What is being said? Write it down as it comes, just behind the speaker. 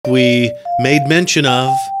We made mention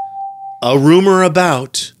of a rumor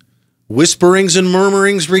about whisperings and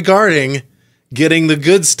murmurings regarding getting the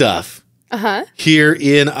good stuff here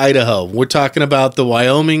in Idaho. We're talking about the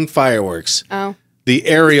Wyoming fireworks. Oh. The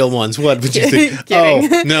aerial ones. What would you think?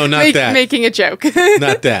 Oh, no, not that. Making a joke.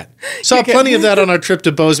 Not that. Saw plenty of that on our trip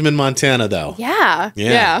to Bozeman, Montana, though. Yeah.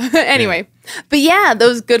 Anyway. But yeah,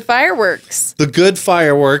 those good fireworks. The good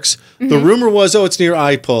fireworks. The rumor was, it's near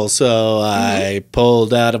I-Pull. So I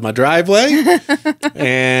pulled out of my driveway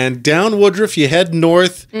and down Woodruff. You head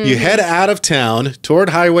north. You head out of town toward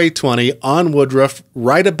Highway 20 on Woodruff.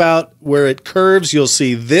 Right about where it curves, you'll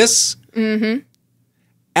see this.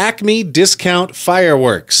 Acme Discount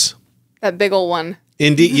Fireworks. That big old one.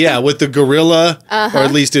 Indeed, yeah, with the gorilla, or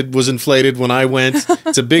at least it was inflated when I went.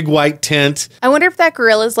 It's a big white tent. I wonder if that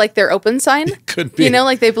gorilla's like their open sign. It could be. You know,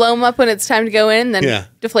 like they blow them up when it's time to go in, then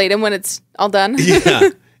deflate them when it's all done.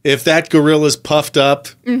 Yeah. If that gorilla's puffed up,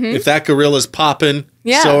 if that gorilla's popping,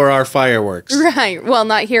 so are our fireworks. Right. Well,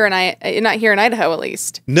 not here in Idaho, at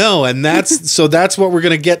least. No, and that's that's what we're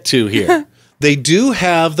going to get to here. They do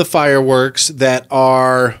have the fireworks that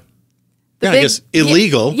are, I guess,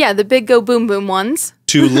 illegal. Yeah, the big go boom boom ones.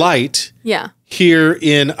 To light here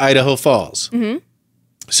in Idaho Falls.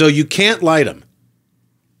 So you can't light them.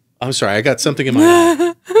 I'm sorry, I got something in my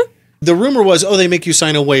eye. The rumor was, they make you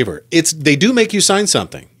sign a waiver. They do make you sign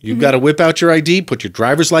something. You've got to whip out your ID, put your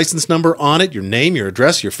driver's license number on it, your name, your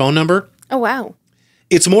address, your phone number. Oh, wow.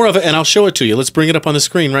 It's more of and I'll show it to you. Let's bring it up on the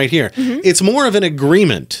screen right here. It's more of an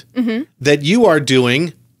agreement that you are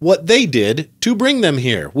doing what they did to bring them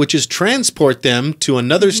here, which is transport them to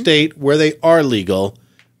another state where they are legal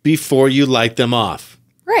before you light them off.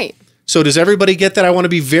 Right. So does everybody get that? I want to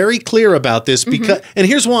be very clear about this because, and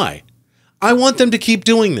here's why. I want them to keep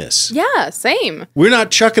doing this. Yeah, same. We're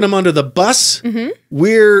not chucking them under the bus.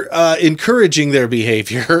 We're encouraging their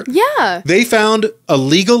behavior. Yeah. They found a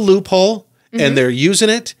legal loophole and they're using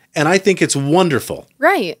it, and I think it's wonderful.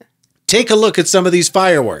 Right. Take a look at some of these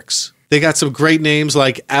fireworks. They got some great names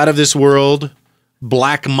like Out of This World,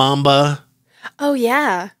 Black Mamba. Oh,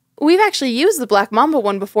 yeah. We've actually used the Black Mamba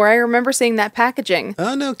one before. I remember seeing that packaging.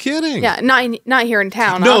 Oh, no kidding. Yeah, not here in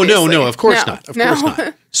town, No, obviously. no, of course not. Of course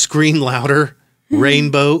not. Scream Louder,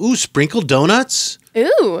 Rainbow, Sprinkled Donuts.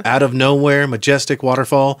 Ooh. Out of Nowhere, Majestic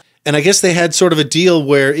Waterfall. And I guess they had sort of a deal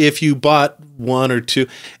where if you bought one or two,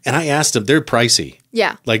 and I asked them, they're pricey.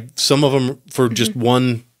 Yeah. Like some of them for just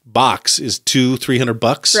one box is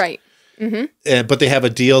 $200-300. Right. But they have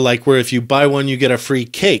a deal like where if you buy one, you get a free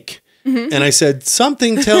cake. And I said,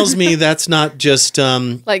 something tells me that's not just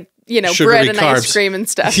like, sugary bread and carbs. ice cream and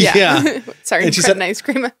stuff. Yeah. Sorry, and bread and ice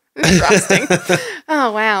cream frosting.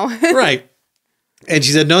 Oh, wow. Right. And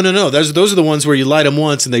she said, no. Those are the ones where you light them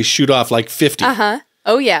once and they shoot off like 50.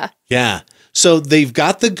 Oh, yeah. Yeah. So they've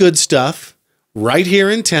got the good stuff right here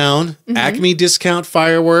in town. Acme Discount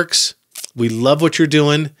Fireworks. We love what you're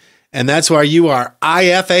doing. And that's why you are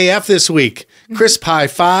IFAF this week. Crisp high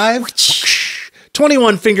five.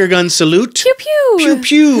 21 finger gun salute. Pew, pew. Pew,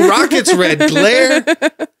 pew. Rockets red glare.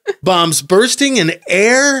 Bombs bursting in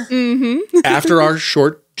air. After our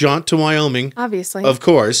short jaunt to Wyoming. Obviously. Of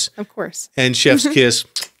course. Of course. And chef's kiss.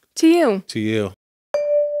 To you. To you.